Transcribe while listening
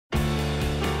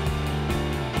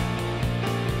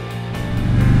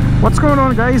What's going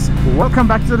on, guys? Welcome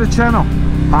back to the channel.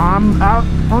 I'm out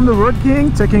on the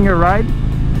Roadking taking a ride,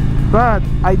 but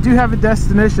I do have a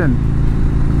destination,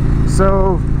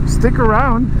 so stick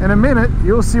around. In a minute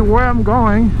you'll see where I'm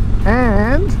going,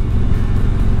 and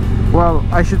well,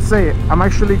 I should say I'm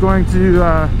actually going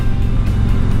to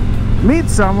meet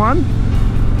someone,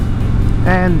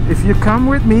 and if you come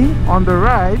with me on the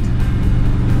ride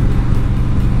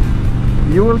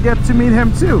you will get to meet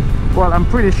him too. Well, I'm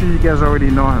pretty sure you guys already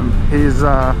know him. He's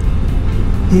a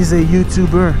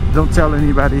YouTuber. Don't tell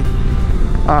anybody.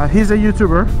 He's a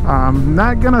YouTuber. I'm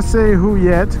not gonna say who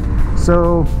yet,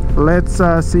 so let's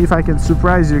see if I can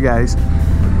surprise you guys.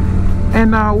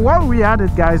 And while we're at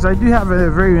it, guys, I do have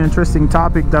a very interesting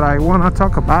topic that I want to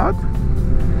talk about.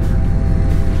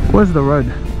 Where's the road?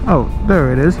 Oh,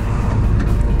 there it is.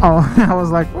 Oh, I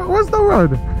was like, where's the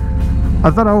road? I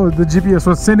thought the GPS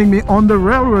was sending me on the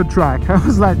railroad track. I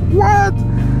was like, what?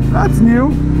 That's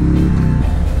new.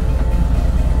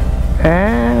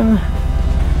 And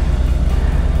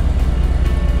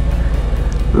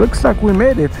looks like we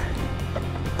made it.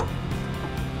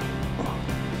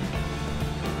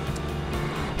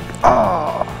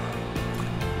 Oh.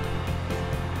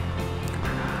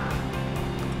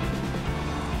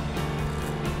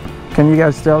 Can you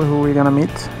guys tell who we're gonna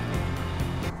meet?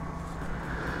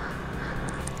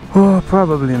 Oh,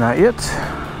 probably not yet.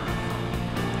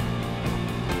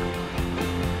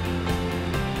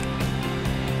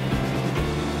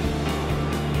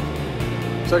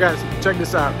 So guys, check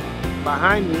this out.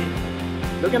 Behind me,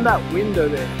 look in that window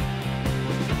there.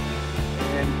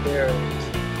 And there it is.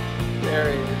 There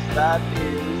it is. That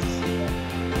is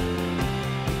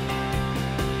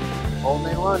Old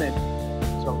Man Running.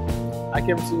 So I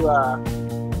came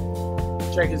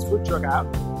to check his food truck out.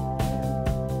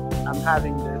 I'm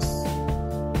having this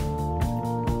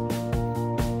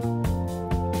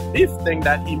beef thing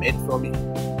that he made for me.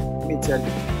 Let me tell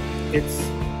you, it's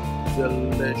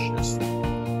delicious.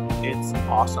 It's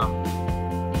awesome.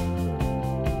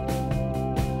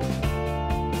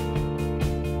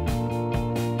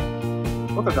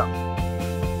 Look at that.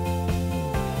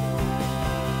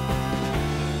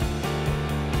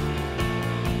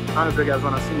 I don't know if you guys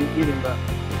want to see me eating, but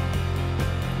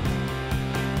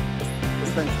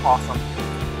this thing's awesome.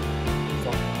 So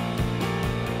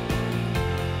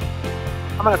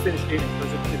I'm gonna finish eating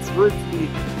because it's good to be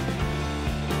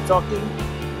talking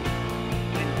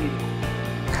and eating.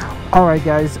 Alright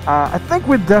guys, I think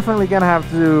we're definitely gonna have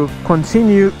to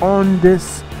continue on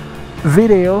this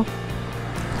video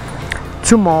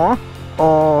tomorrow,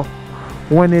 or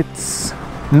when it's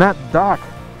not dark.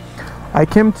 I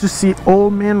came to see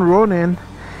Old Man Ronin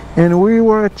and we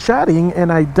were chatting,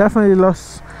 and I definitely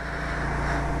lost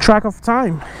track of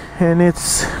time, and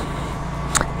it's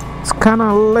kind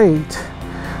of late,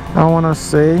 I want to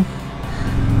say.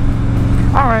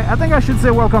 Alright, I think I should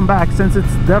say welcome back, since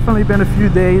it's definitely been a few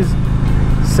days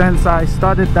since I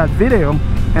started that video,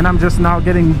 and I'm just now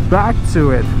getting back to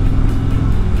it.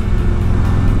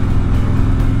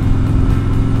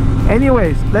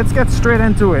 Anyways, let's get straight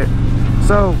into it.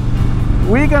 So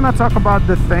we're gonna talk about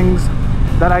the things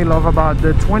that I love about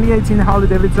the 2018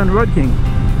 Harley-Davidson Roadking.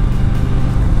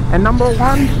 And number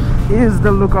one is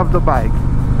the look of the bike.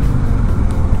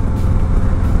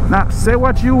 Now, say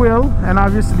what you will, and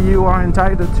obviously you are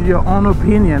entitled to your own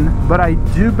opinion, but I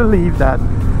do believe that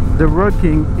the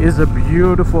Roadking is a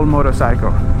beautiful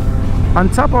motorcycle. On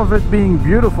top of it being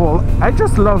beautiful, I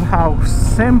just love how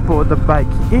simple the bike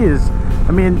is.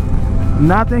 I mean,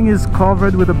 nothing is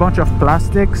covered with a bunch of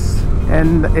plastics,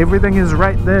 and everything is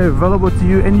right there available to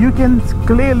you, and you can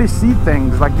clearly see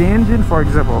things like the engine, for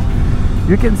example.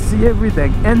 You can see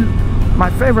everything. And my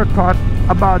favorite part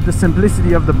about the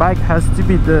simplicity of the bike has to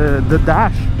be the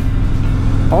dash.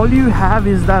 All you have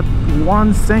is that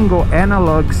one single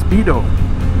analog speedo.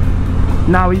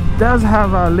 Now it does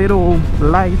have a little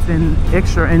lights and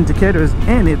extra indicators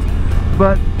in it,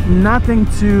 but nothing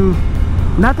too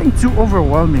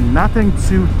overwhelming, nothing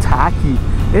too tacky.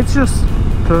 It's just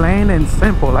plain and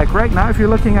simple. Like right now, if you're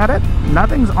looking at it,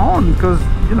 nothing's on, because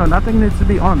you know, nothing needs to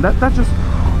be on. That's just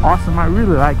awesome. I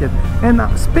really like it. And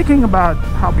speaking about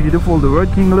how beautiful the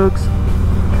Roadking looks,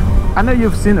 I know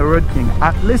you've seen a Roadking,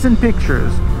 at least in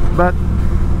pictures, but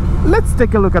let's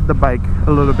take a look at the bike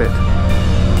a little bit.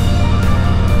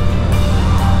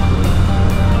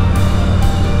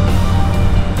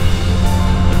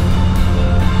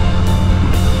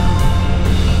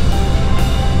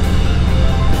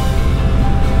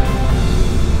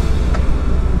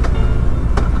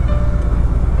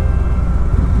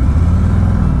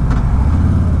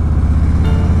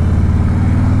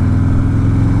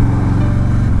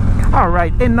 All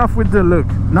right, enough with the look.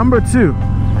 Number 2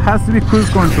 has to be cruise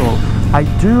control. I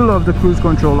do love the cruise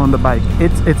control on the bike.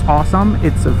 It's awesome.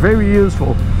 It's very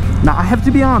useful. Now I have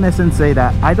to be honest and say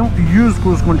that I don't use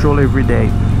cruise control every day.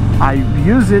 I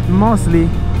use it mostly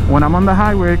when I'm on the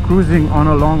highway cruising on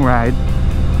a long ride,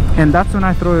 and that's when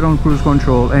I throw it on cruise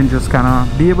control and just kind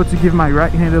of be able to give my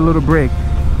right hand a little break.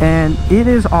 And it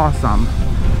is awesome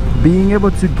being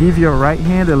able to give your right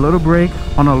hand a little break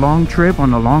on a long trip,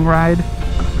 on a long ride.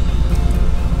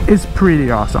 Is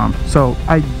pretty awesome. So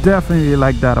I definitely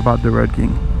like that about the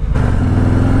Roadking.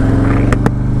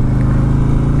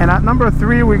 And at number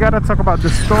 3, we gotta talk about the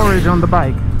storage on the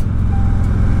bike.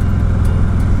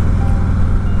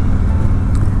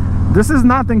 This is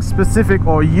nothing specific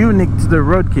or unique to the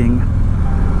Roadking.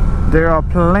 There are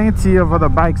plenty of other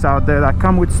bikes out there that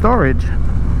come with storage.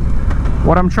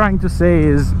 What I'm trying to say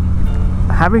is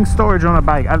having storage on a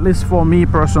bike, at least for me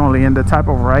personally and the type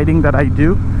of riding that I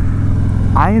do,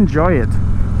 I enjoy it.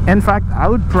 In fact, I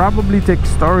would probably take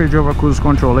storage over cruise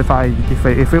control if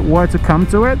it were to come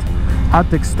to it. I'd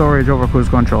take storage over cruise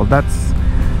control. That's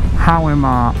how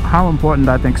important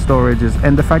I think storage is,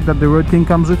 and the fact that the Roadking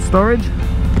comes with storage,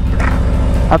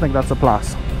 I think that's a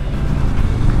plus.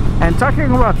 And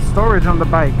talking about storage on the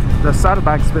bike, the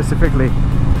saddlebag specifically,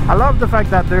 I love the fact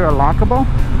that they're lockable,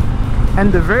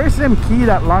 and the very same key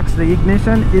that locks the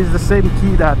ignition is the same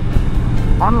key that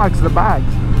unlocks the bags.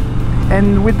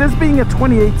 And with this being a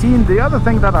 2018, the other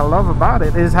thing that I love about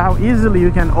it is how easily you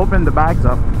can open the bags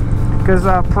up. Because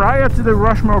prior to the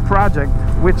Rushmore project,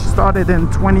 which started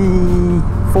in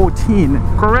 2014,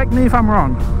 correct me if I'm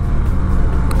wrong,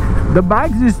 the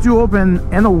bags used to open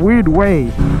in a weird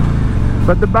way.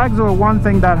 But the bags were one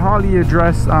thing that Harley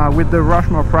addressed with the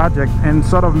Rushmore project and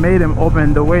sort of made them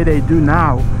open the way they do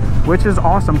now, which is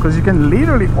awesome because you can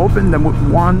literally open them with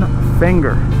one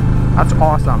finger. That's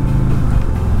awesome.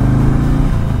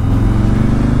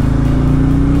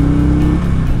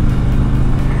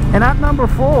 And at number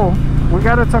 4, we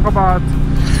got to talk about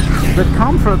the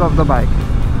comfort of the bike.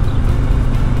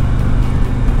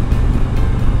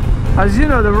 As you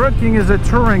know, the Roadking is a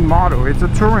touring model. It's a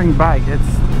touring bike.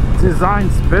 It's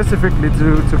designed specifically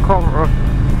to cover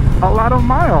a lot of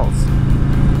miles.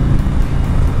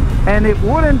 And it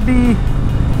wouldn't be...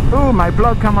 Oh, my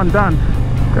plug come undone.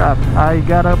 Crap, I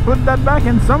gotta put that back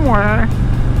in somewhere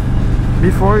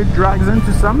before it drags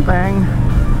into something.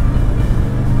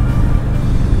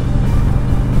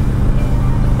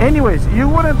 Anyways, you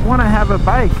wouldn't want to have a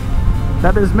bike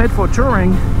that is made for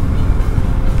touring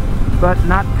but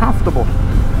not comfortable.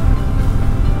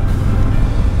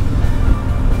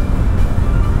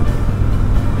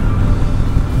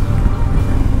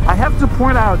 I have to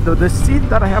point out though, the seat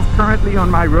that I have currently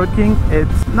on my Roadking,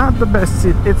 it's not the best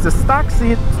seat. It's a stock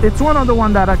seat. It's one of the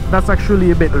ones that's actually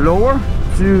a bit lower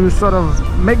to sort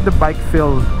of make the bike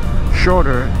feel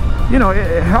shorter. You know,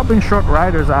 helping short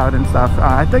riders out and stuff.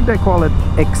 I think they call it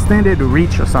extended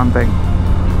reach or something.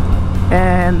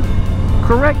 And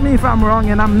correct me if I'm wrong,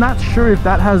 and I'm not sure if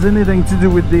that has anything to do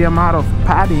with the amount of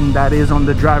padding that is on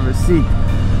the driver's seat.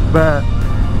 But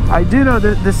I do know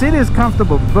that the seat is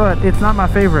comfortable, but it's not my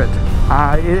favorite.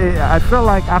 I feel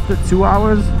like after 2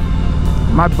 hours,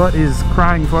 my butt is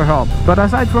crying for help. But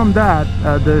aside from that,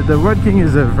 the Roadking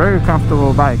is a very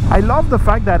comfortable bike. I love the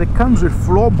fact that it comes with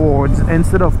floorboards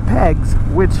instead of pegs,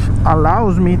 which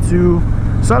allows me to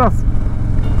sort of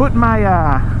put my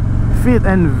feet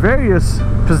in various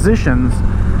positions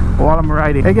while I'm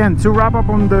riding. Again, to wrap up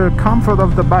on the comfort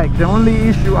of the bike, the only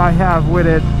issue I have with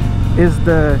it is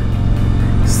the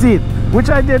seat, which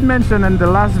I did mention in the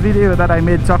last video that I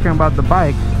made talking about the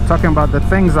bike, talking about the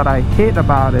things that I hate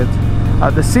about it.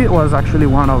 The seat was actually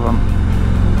one of them.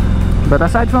 But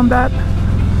aside from that,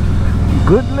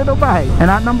 good little bike. And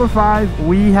at number 5,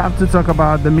 we have to talk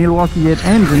about the Milwaukee 8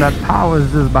 engine that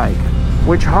powers this bike,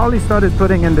 which Harley started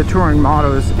putting in the touring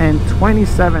models in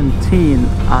 2017,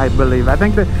 I believe. I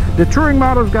think the touring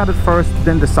models got it first,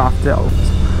 then the Softails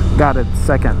got it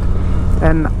second.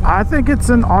 And I think it's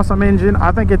an awesome engine.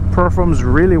 I think it performs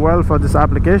really well for this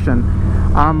application.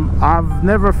 I've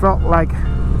never felt like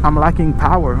I'm lacking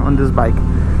power on this bike.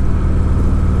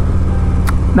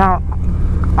 Now,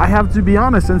 I have to be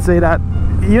honest and say that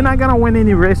you're not gonna win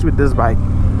any race with this bike.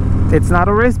 It's not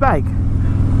a race bike.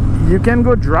 You can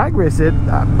go drag race it,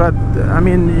 but I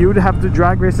mean, you'd have to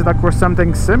drag race it across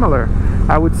something similar,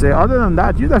 I would say. Other than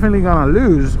that, you're definitely gonna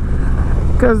lose,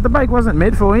 because the bike wasn't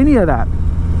made for any of that.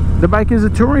 The bike is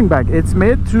a touring bike. It's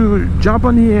made to jump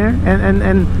on here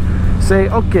and say,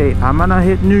 okay, I'm gonna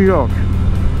hit New York.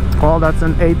 Well, that's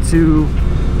an 8 to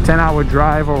 10 hour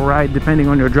drive or ride depending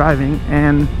on your driving,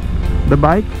 and the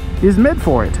bike is made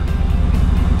for it.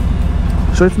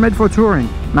 So it's made for touring,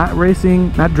 not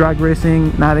racing, not drag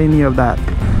racing, not any of that.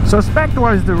 So spec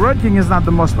wise, the Roadking is not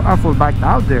the most powerful bike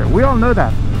out there. We all know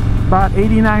that. About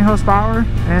 89 horsepower,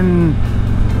 and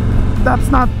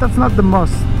that's not the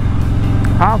most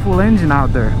powerful engine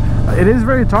out there. It is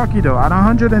very torquey though. At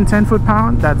 110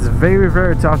 foot-pound, that's very,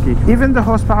 very torquey. Even the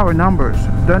horsepower numbers,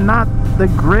 they're not the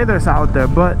greatest out there,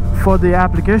 but for the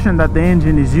application that the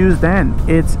engine is used in,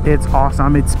 it's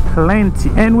awesome. It's plenty.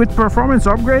 And with performance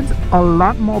upgrades, a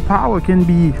lot more power can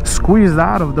be squeezed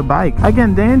out of the bike.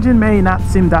 Again, the engine may not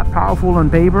seem that powerful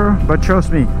on paper, but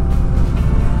trust me,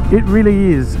 it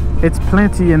really is. It's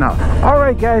plenty enough. All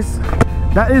right, guys,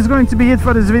 that is going to be it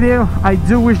for this video. I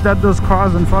do wish that those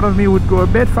cars in front of me would go a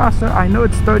bit faster. I know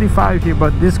it's 35 here,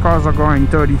 but these cars are going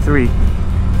 33.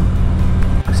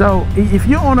 So if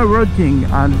you own a Roadking,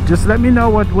 just let me know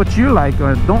what you like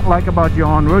or don't like about your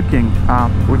own Roadking.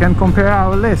 We can compare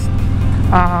our list.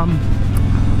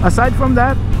 Aside from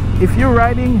that, if you're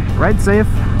riding, ride safe.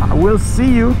 I will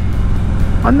see you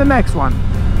on the next one.